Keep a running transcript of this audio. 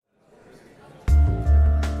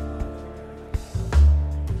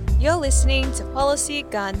You're listening to Policy,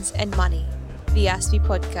 Guns and Money, the ASPI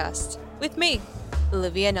podcast, with me,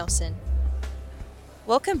 Olivia Nelson.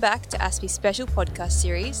 Welcome back to ASPI's special podcast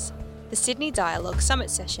series, the Sydney Dialogue Summit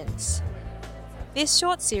Sessions. This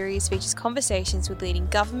short series features conversations with leading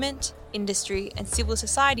government, industry and civil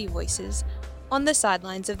society voices on the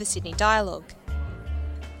sidelines of the Sydney Dialogue.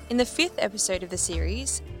 In the fifth episode of the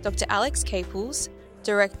series, Dr. Alex Capels,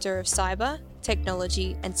 Director of Cyber,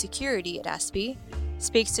 Technology and Security at ASPI,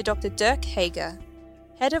 speaks to Dr. Dirk Hager,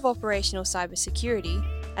 Head of Operational Cybersecurity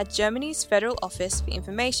at Germany's Federal Office for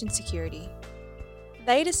Information Security.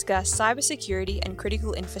 They discuss cybersecurity and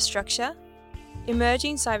critical infrastructure,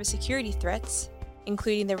 emerging cybersecurity threats,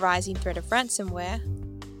 including the rising threat of ransomware,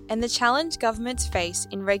 and the challenge governments face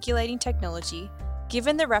in regulating technology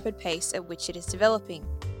given the rapid pace at which it is developing.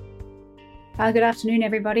 Good afternoon,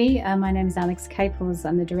 everybody. My name is Alex Capels.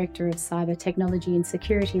 I'm the Director of Cyber Technology and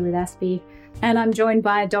Security with ASPI, and I'm joined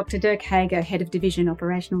by Dr. Dirk Hager, Head of Division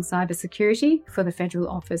Operational Cybersecurity for the Federal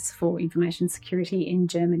Office for Information Security in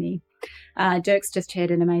Germany. Dirk's just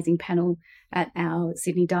chaired an amazing panel at our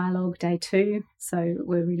Sydney Dialogue Day 2, so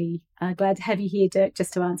we're really glad to have you here, Dirk,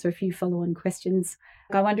 just to answer a few follow-on questions.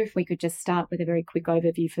 I wonder if we could just start with a very quick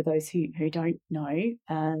overview for those who don't know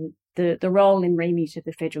the role and remit of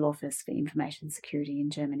the Federal Office for Information Security in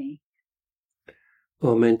Germany.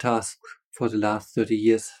 Our main task for the last 30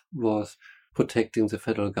 years was protecting the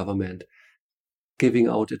federal government, giving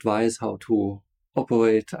out advice how to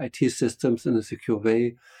operate IT systems in a secure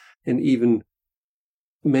way, and even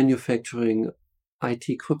manufacturing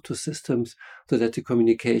IT crypto systems so that the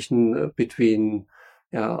communication between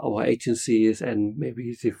our agencies and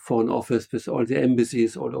maybe the Foreign Office with all the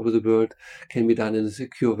embassies all over the world can be done in a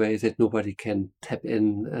secure way that nobody can tap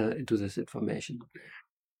into this information.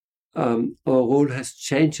 Our role has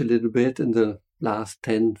changed a little bit in the last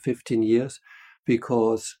 10, 15 years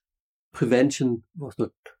because prevention was not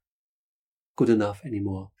good enough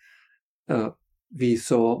anymore. We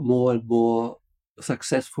saw more and more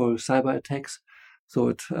successful cyber attacks.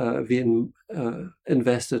 So we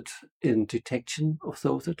invested in detection of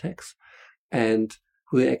those attacks and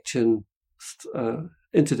reaction,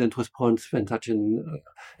 incident response when such an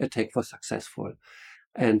attack was successful.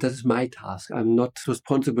 And that is my task. I'm not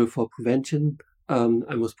responsible for prevention. I'm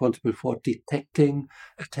responsible for detecting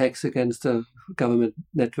attacks against the government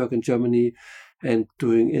network in Germany and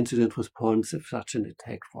doing incident response if such an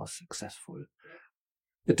attack was successful.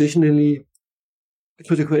 Additionally,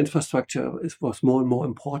 critical infrastructure was more and more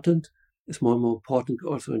important. It's more and more important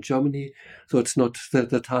also in Germany. So it's not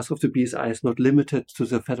the task of the BSI is not limited to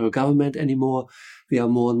the federal government anymore. We are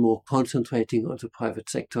more and more concentrating on the private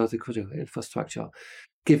sector, the critical infrastructure,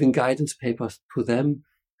 giving guidance papers to them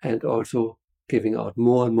and also giving out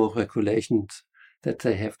more and more regulations that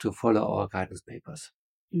they have to follow our guidance papers.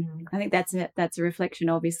 I think that's a reflection,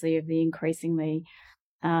 obviously, of the increasingly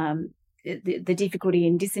the difficulty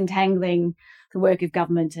in disentangling the work of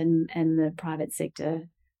government and the private sector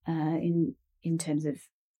in terms of,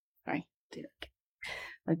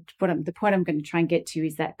 the point I'm going to try and get to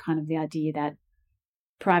is that kind of the idea that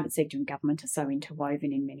private sector and government are so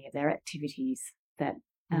interwoven in many of their activities that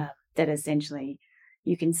that essentially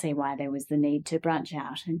you can see why there was the need to branch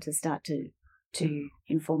out and to start to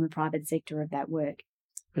inform the private sector of that work.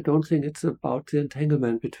 I don't think it's about the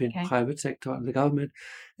entanglement between private sector and the government.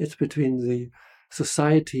 It's between the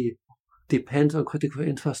society depends on critical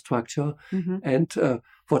infrastructure and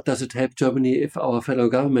what does it help Germany if our federal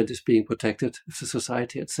government is being protected, if the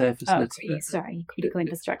society itself is critical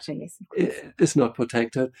infrastructure, yes. Is not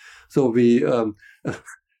protected. So we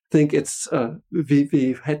think it's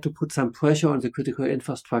we had to put some pressure on the critical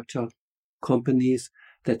infrastructure companies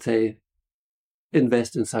that they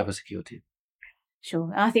invest in cybersecurity.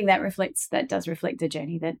 Sure. I think that does reflect the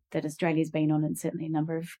journey that Australia's been on, and certainly a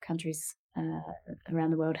number of countries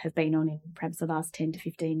around the world have been on in perhaps the last 10 to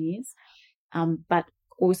 15 years. But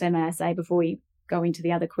also, may I say, before we go into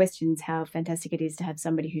the other questions, how fantastic it is to have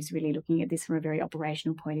somebody who's really looking at this from a very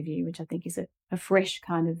operational point of view, which I think is a fresh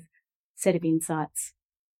kind of set of insights.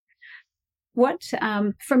 What,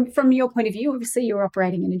 from your point of view, obviously you're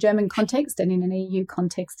operating in a German context and in an EU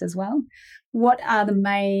context as well. What are the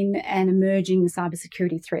main and emerging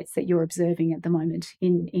cybersecurity threats that you're observing at the moment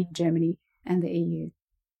in Germany and the EU?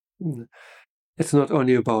 It's not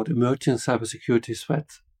only about emerging cybersecurity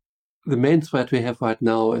threats. The main threat we have right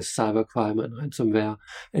now is cybercrime and ransomware,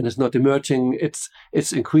 and it's not emerging, it's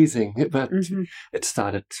increasing, but it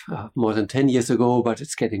started more than 10 years ago, but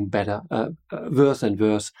it's getting better, worse and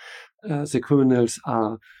worse. The criminals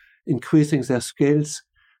are increasing their skills,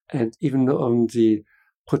 and even on the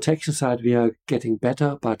protection side, we are getting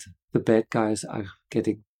better, but the bad guys are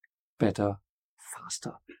getting better,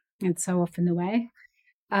 faster. It's so often the way.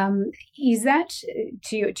 Is that,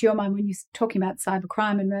 to your mind, when you're talking about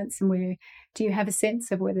cybercrime and ransomware, do you have a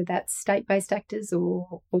sense of whether that's state-based actors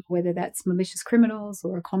or whether that's malicious criminals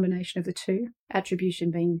or a combination of the two?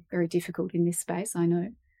 Attribution being very difficult in this space, I know.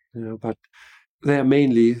 Yeah, but they are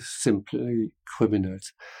mainly simply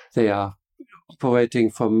criminals. They are operating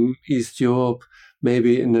from East Europe,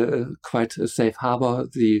 maybe in quite a safe harbor.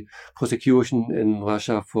 The prosecution in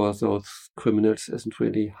Russia for those criminals isn't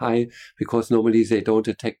really high because normally they don't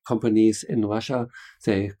attack companies in Russia.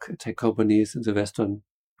 They attack companies in the Western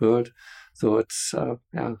world. So it's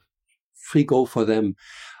free go for them.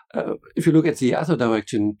 If you look at the other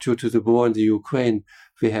direction, due to the war in the Ukraine,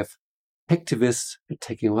 we have activists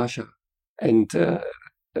attacking Russia. And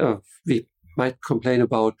we might complain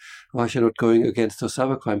about Russia not going against those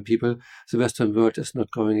cybercrime people. The Western world is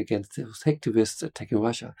not going against those activists attacking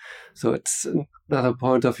Russia. So it's another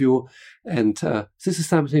point of view. And this is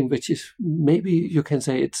something which is, maybe you can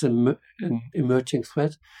say it's an emerging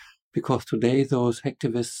threat, because today those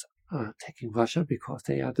activists are attacking Russia because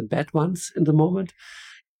they are the bad ones in the moment.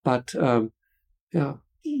 But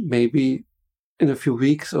maybe in a few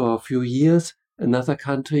weeks or a few years, another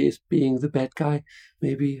country is being the bad guy.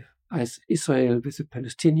 Maybe as Israel with the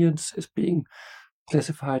Palestinians is being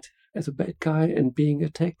classified as a bad guy and being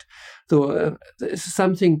attacked. So this is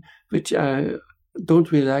something which I don't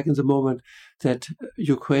really like in the moment, that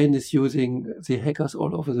Ukraine is using the hackers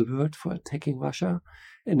all over the world for attacking Russia,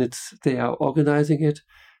 and they are organizing it.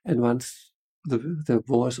 And once the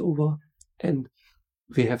war is over, and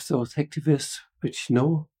we have those activists which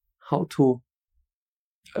know how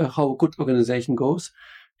a good organization goes,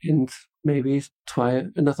 and maybe try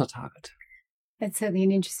another target. That's certainly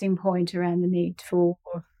an interesting point around the need for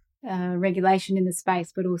regulation in the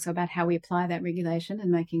space, but also about how we apply that regulation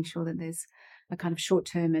and making sure that there's a kind of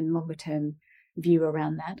short-term and longer-term view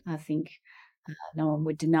around that. I think no one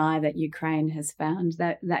would deny that Ukraine has found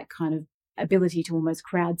that kind of ability to almost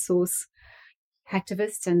crowdsource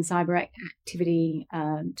activists and cyber activity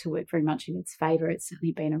to work very much in its favour. It's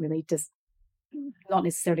certainly been a really not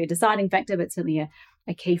necessarily a deciding factor, but certainly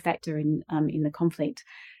a key factor in the conflict.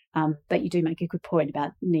 But you do make a good point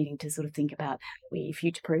about needing to sort of think about how we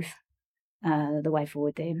future-proof the way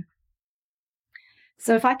forward there.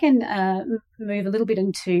 So if I can move a little bit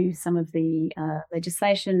into some of the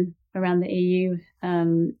legislation around the EU,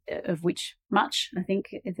 of which much, I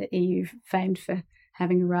think, the EU famed for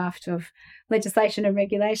having a raft of legislation and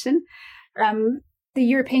regulation. The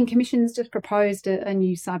European Commission's just proposed a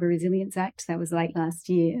new Cyber Resilience Act that was late last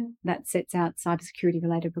year that sets out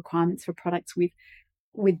cybersecurity-related requirements for products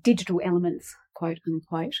with digital elements, quote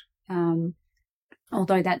unquote.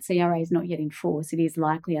 Although that CRA is not yet in force, it is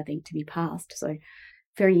likely, I think, to be passed. So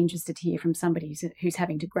very interested to hear from somebody who's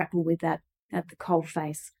having to grapple with that at the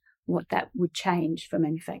coalface, what that would change for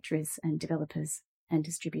manufacturers and developers and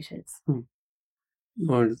distributors.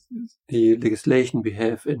 Well, the legislation we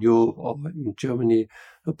have in Europe or in Germany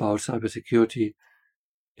about cybersecurity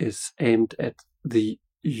is aimed at the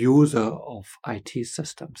user of IT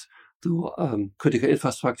systems. So critical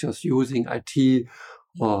infrastructures using IT,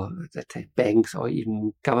 or let's say banks or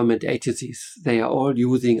even government agencies, they are all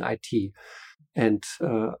using IT. And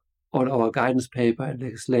all our guidance paper and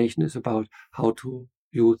legislation is about how to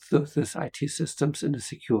use these IT systems in a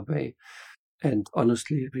secure way. And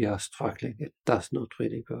honestly, we are struggling. It does not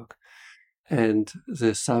really work. And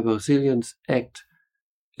the Cyber Resilience Act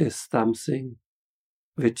is something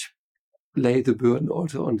which lay the burden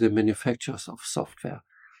also on the manufacturers of software.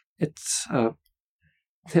 It's,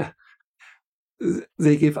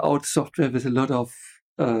 they give out software with a lot of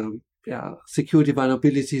security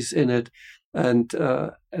vulnerabilities in it, and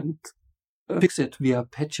fix it via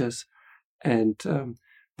patches. And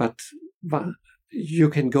but you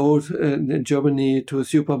can go in Germany to a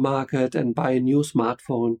supermarket and buy a new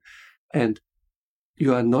smartphone, and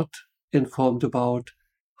you are not informed about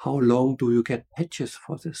how long do you get patches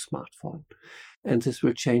for this smartphone. And this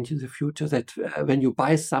will change in the future, that when you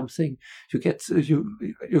buy something,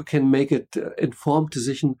 you can make an informed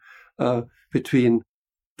decision between,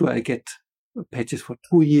 do I get patches for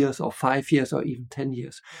 2 years or 5 years or even 10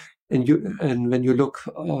 years? And when you look,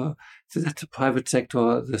 that's the private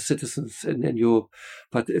sector, the citizens in Europe.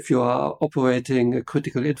 But if you are operating a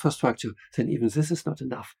critical infrastructure, then even this is not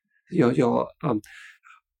enough. Your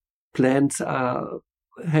plants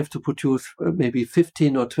have to produce maybe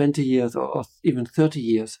 15 or 20 years or even 30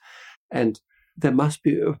 years. And there must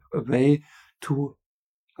be a way to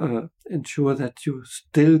ensure that you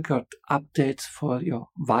still got updates for your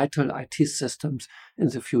vital IT systems in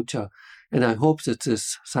the future. And I hope that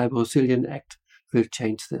this Cyber Resilience Act will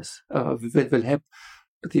change this, will help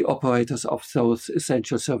the operators of those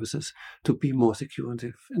essential services to be more secure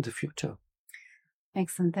in the future.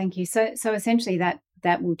 Excellent, thank you. So essentially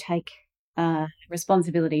that will take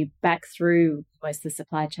responsibility back through both the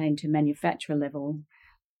supply chain to manufacturer level,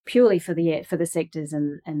 purely for the sectors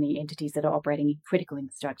and the entities that are operating in critical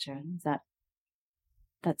infrastructure.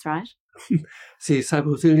 That's right? The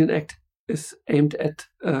Cyber Resilience Act is aimed at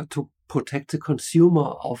to protect the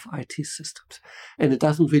consumer of IT systems. And it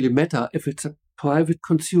doesn't really matter if it's a private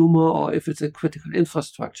consumer or if it's a critical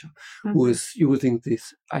infrastructure who is using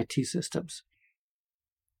these IT systems.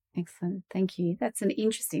 Excellent. Thank you. That's an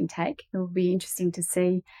interesting take. It will be interesting to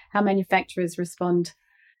see how manufacturers respond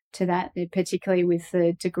to that, particularly with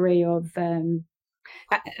the degree of,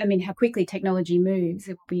 how quickly technology moves.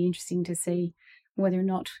 It will be interesting to see whether or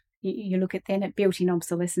not you look at then at built-in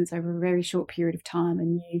obsolescence over a very short period of time,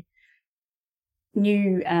 and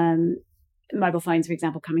new mobile phones, for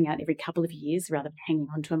example, coming out every couple of years rather than hanging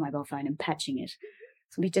onto a mobile phone and patching it.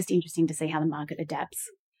 So it'll be just interesting to see how the market adapts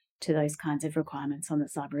to those kinds of requirements on the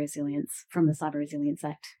Cyber Resilience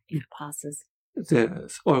Act if it passes. There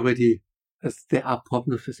are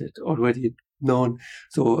problems with it already known.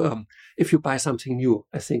 So if you buy something new,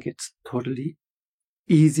 I think it's totally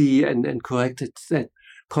easy and correct that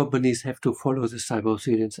companies have to follow the Cyber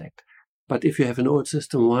Resilience Act. But if you have an old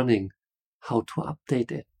system running, how to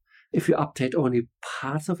update it? If you update only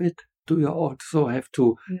parts of it, do you also have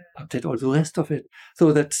to update all the rest of it?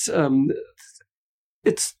 So that's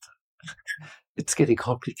it's getting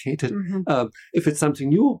complicated. If it's something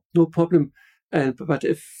new, no problem. But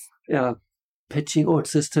if patching old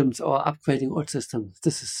systems or upgrading old systems,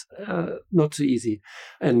 this is not so easy.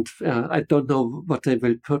 And I don't know what they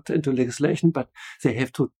will put into legislation, but they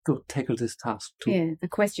have to tackle this task too. Yeah, the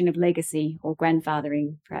question of legacy or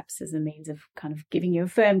grandfathering perhaps as a means of kind of giving you a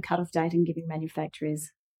firm cut-off date and giving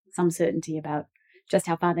manufacturers some certainty about just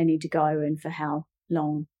how far they need to go and for how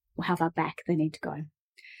long or how far back they need to go.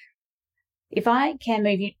 If I can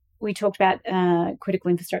move you, we talked about critical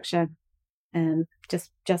infrastructure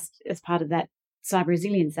just as part of that Cyber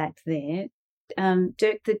Resilience Act there.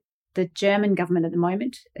 Dirk, the German government at the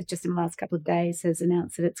moment, just in the last couple of days, has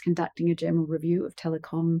announced that it's conducting a general review of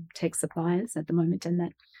telecom tech suppliers at the moment, and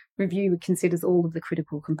that review considers all of the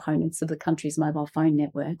critical components of the country's mobile phone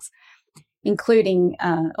networks, including,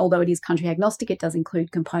 although it is country agnostic, it does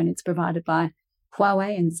include components provided by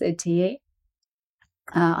Huawei and ZTE.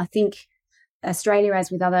 I think Australia, as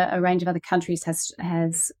with a range of other countries,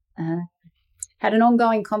 has had an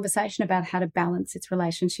ongoing conversation about how to balance its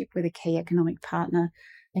relationship with a key economic partner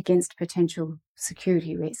against potential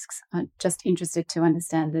security risks. I'm just interested to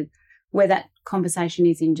understand where that conversation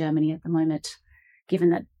is in Germany at the moment, given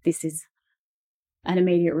that this is an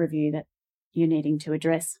immediate review that you're needing to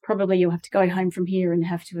address. Probably you'll have to go home from here and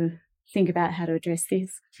have to think about how to address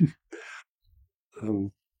this.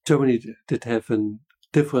 Germany did have a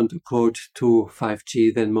different approach to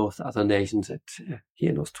 5G than most other nations. Here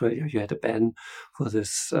in Australia, you had a ban for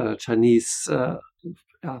this Chinese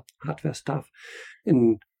hardware stuff.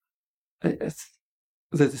 In the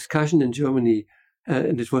discussion in Germany,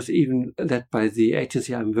 and it was even led by the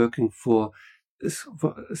agency I'm working for, is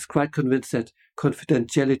quite convinced that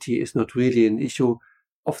confidentiality is not really an issue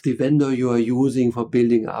of the vendor you are using for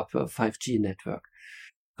building up a 5G network,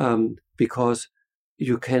 because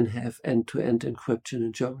you can have end-to-end encryption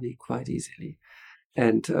in Germany quite easily.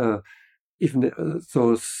 And even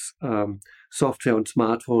those software on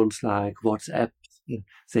smartphones like WhatsApp,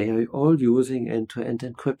 they are all using end-to-end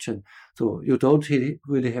encryption. So you don't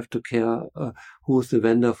really have to care who's the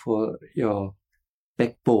vendor for your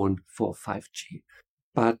backbone for 5G.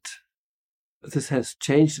 But this has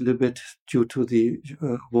changed a little bit due to the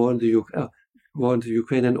war in the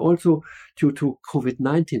Ukraine, and also due to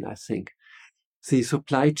COVID-19, I think. The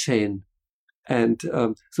supply chain and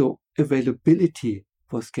so availability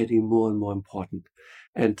was getting more and more important.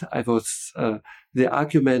 And the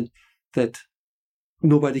argument that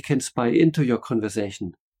nobody can spy into your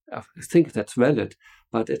conversation, I think that's valid,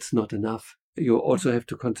 but it's not enough. You also have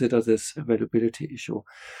to consider this availability issue.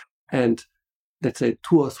 And let's say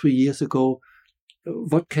 2 or 3 years ago,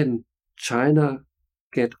 what can China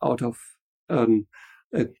get out of a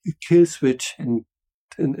kill switch in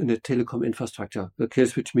a telecom infrastructure? The kill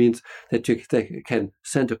switch means that they can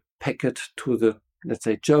send a packet to the, let's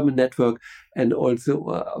say, German network, and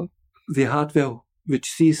also the hardware which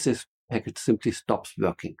sees this packet simply stops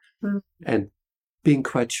working. And being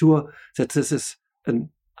quite sure that this is an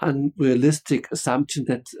unrealistic assumption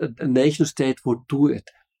that a nation state would do it,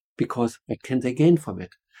 because what can they gain from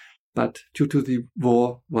it? But due to the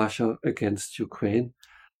war, Russia against Ukraine,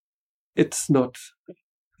 it's not,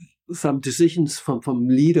 some decisions from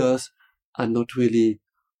leaders are not really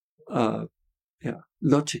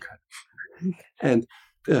logical. And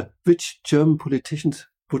which German politicians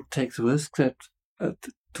would take the risk that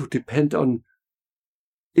to depend on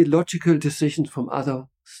illogical decisions from other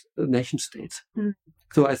nation states?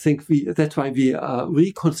 So I think that's why we are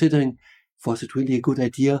reconsidering, was it really a good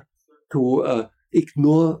idea to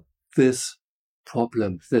ignore this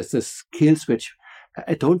problem, this skill switch?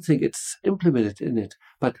 I don't think it's implemented in it,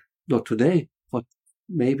 but not today, but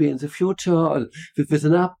maybe in the future or with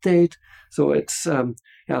an update. So it's,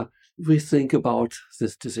 we think about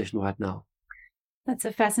this decision right now. That's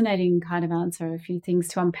a fascinating kind of answer. A few things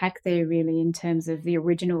to unpack there, really, in terms of the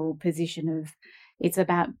original position of it's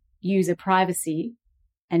about user privacy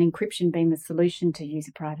and encryption being the solution to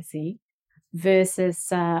user privacy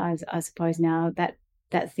versus, I suppose now that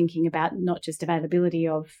thinking about not just availability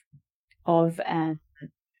of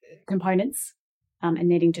components and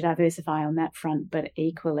needing to diversify on that front, but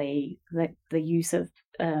equally the use of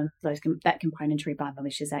that componentry by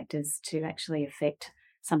malicious actors to actually affect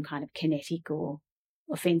some kind of kinetic or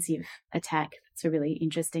offensive attack. It's a really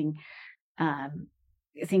interesting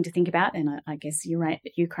thing to think about, and I guess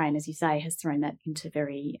Ukraine, as you say, has thrown that into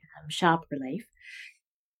very sharp relief.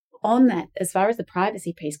 On that, as far as the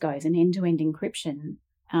privacy piece goes and end-to-end encryption,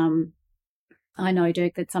 I know,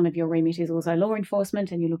 Dirk, that some of your remit is also law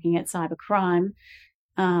enforcement and you're looking at cybercrime.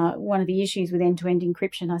 One of the issues with end-to-end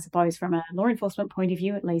encryption, I suppose, from a law enforcement point of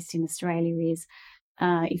view, at least in Australia, is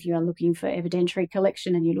if you are looking for evidentiary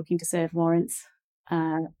collection and you're looking to serve warrants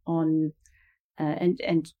on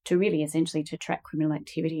and to really essentially to track criminal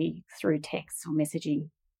activity through text or messaging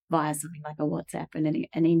via something like a WhatsApp and an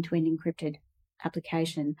end-to-end encrypted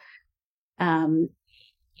application,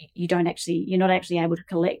 you're not actually able to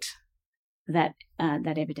collect that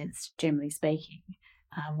evidence, generally speaking,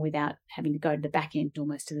 without having to go to the back end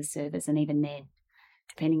almost to the servers, and even then,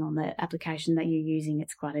 depending on the application that you're using,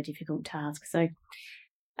 it's quite a difficult task. So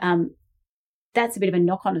that's a bit of a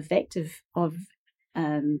knock-on effect of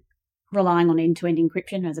relying on end-to-end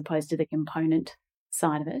encryption as opposed to the component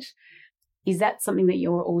side of it. Is that something that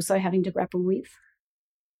you're also having to grapple with?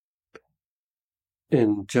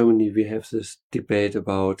 In Germany, we have this debate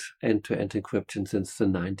about end-to-end encryption since the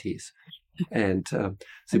 90s. And the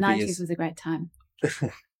 90s was a great time.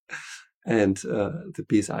 And the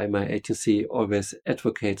BSI, my agency, always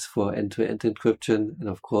advocates for end-to-end encryption. And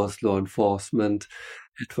of course, law enforcement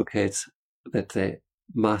advocates that they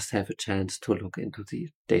must have a chance to look into the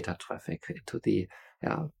data traffic, into the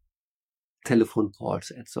telephone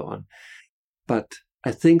calls and so on. But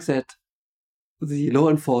I think that the law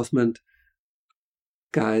enforcement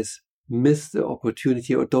guys miss the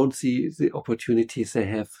opportunity or don't see the opportunities they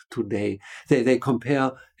have today. They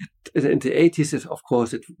compare it, in the 80s, of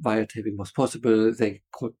course, wiretapping was possible. They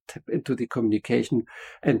could tap into the communication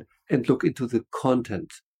and look into the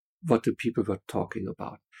content, what the people were talking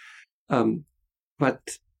about. But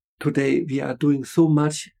today we are doing so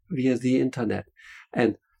much via the internet,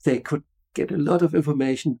 and they could get a lot of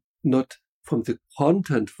information, not from the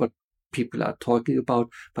content, what people are talking about,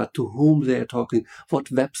 but to whom they are talking, what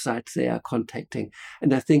websites they are contacting.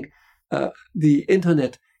 And I think the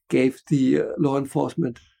internet gave the law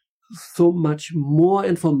enforcement so much more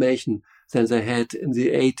information than they had in the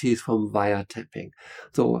 80s from wiretapping.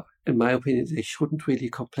 So in my opinion, they shouldn't really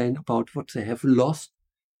complain about what they have lost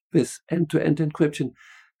with end-to-end encryption.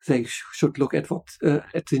 They should look at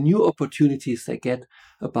at the new opportunities they get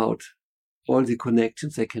about all the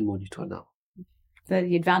connections they can monitor now.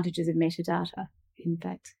 The advantages of metadata, in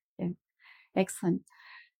fact. Yeah. Excellent.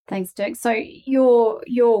 Thanks, Dirk. So your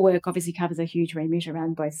work obviously covers a huge remit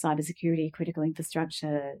around both cybersecurity, critical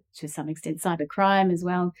infrastructure, to some extent cybercrime as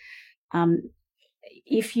well.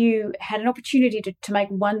 If you had an opportunity to make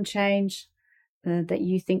one change that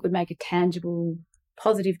you think would make a tangible,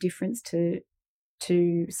 positive difference to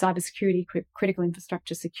cybersecurity, critical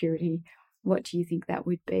infrastructure security, what do you think that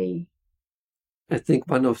would be? I think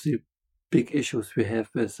one of the big issues we have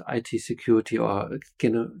with IT security, or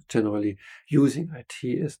generally using IT,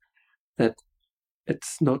 is that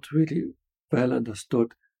it's not really well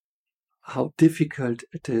understood how difficult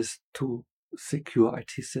it is to secure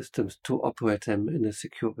IT systems, to operate them in a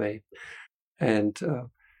secure way. And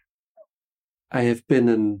I have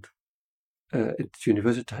been at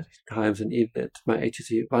university times, and even at my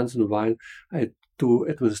agency, once in a while, I do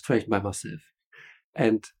administration by myself.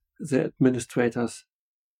 And the administrators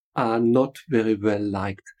are not very well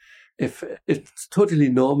liked. If it's totally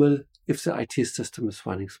normal if the IT system is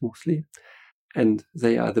running smoothly, and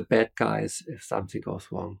they are the bad guys if something goes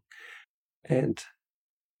wrong. And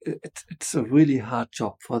it's a really hard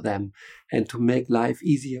job for them, and to make life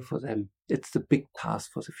easier for them, it's the big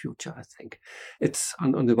task for the future. I think it's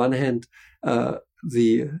on the one hand,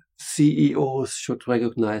 the CEOs should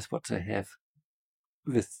recognize what they have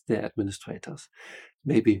with their administrators,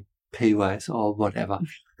 maybe pay rise or whatever.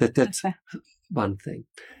 That's one thing.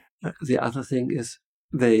 The other thing is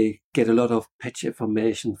they get a lot of patch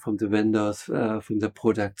information from the vendors, from the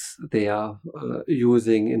products they are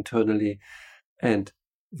using internally, and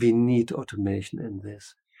we need automation in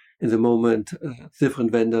this. In the moment,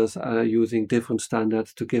 different vendors are using different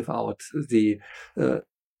standards to give out the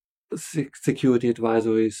security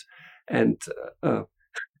advisories, and a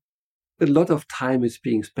lot of time is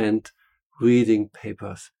being spent reading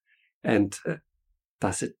papers. And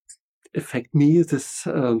does it affect me, this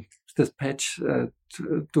patch?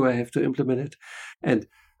 Do I have to implement it? And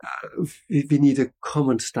we need a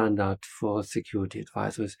common standard for security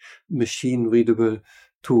advisors, machine readable,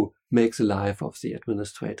 to make the life of the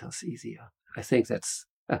administrators easier. I think that's,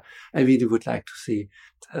 I really would like to see,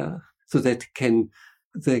 so that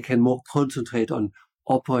they can more concentrate on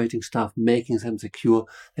operating stuff, making them secure,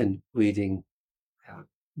 than reading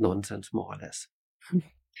nonsense, more or less.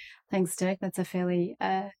 Thanks, Dirk. That's a fairly,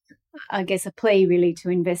 I guess, a plea really to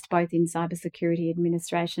invest both in cybersecurity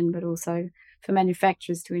administration, but also for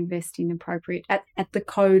manufacturers to invest in appropriate, at the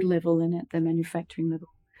code level and at the manufacturing level,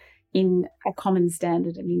 in a common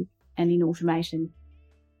standard and in automation.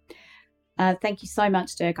 Thank you so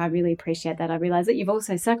much, Dirk. I really appreciate that. I realise that you've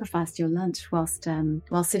also sacrificed your lunch whilst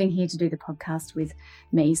sitting here to do the podcast with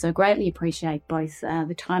me. So greatly appreciate both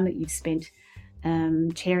the time that you've spent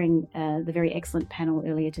chairing the very excellent panel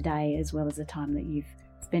earlier today, as well as the time that you've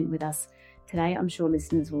spent with us today. I'm sure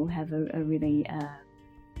listeners will have a really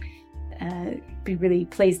be really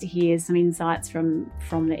pleased to hear some insights from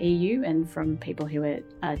the EU and from people who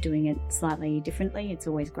are doing it slightly differently. It's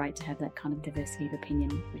always great to have that kind of diversity of opinion,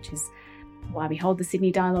 which is why we hold the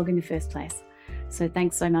Sydney Dialogue in the first place. So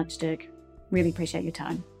thanks so much, Dirk. Really appreciate your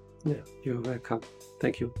time. Yeah, you're welcome.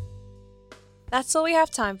 Thank you. That's all we have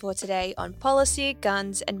time for today on Policy,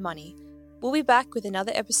 Guns and Money. We'll be back with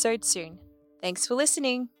another episode soon. Thanks for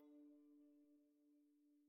listening.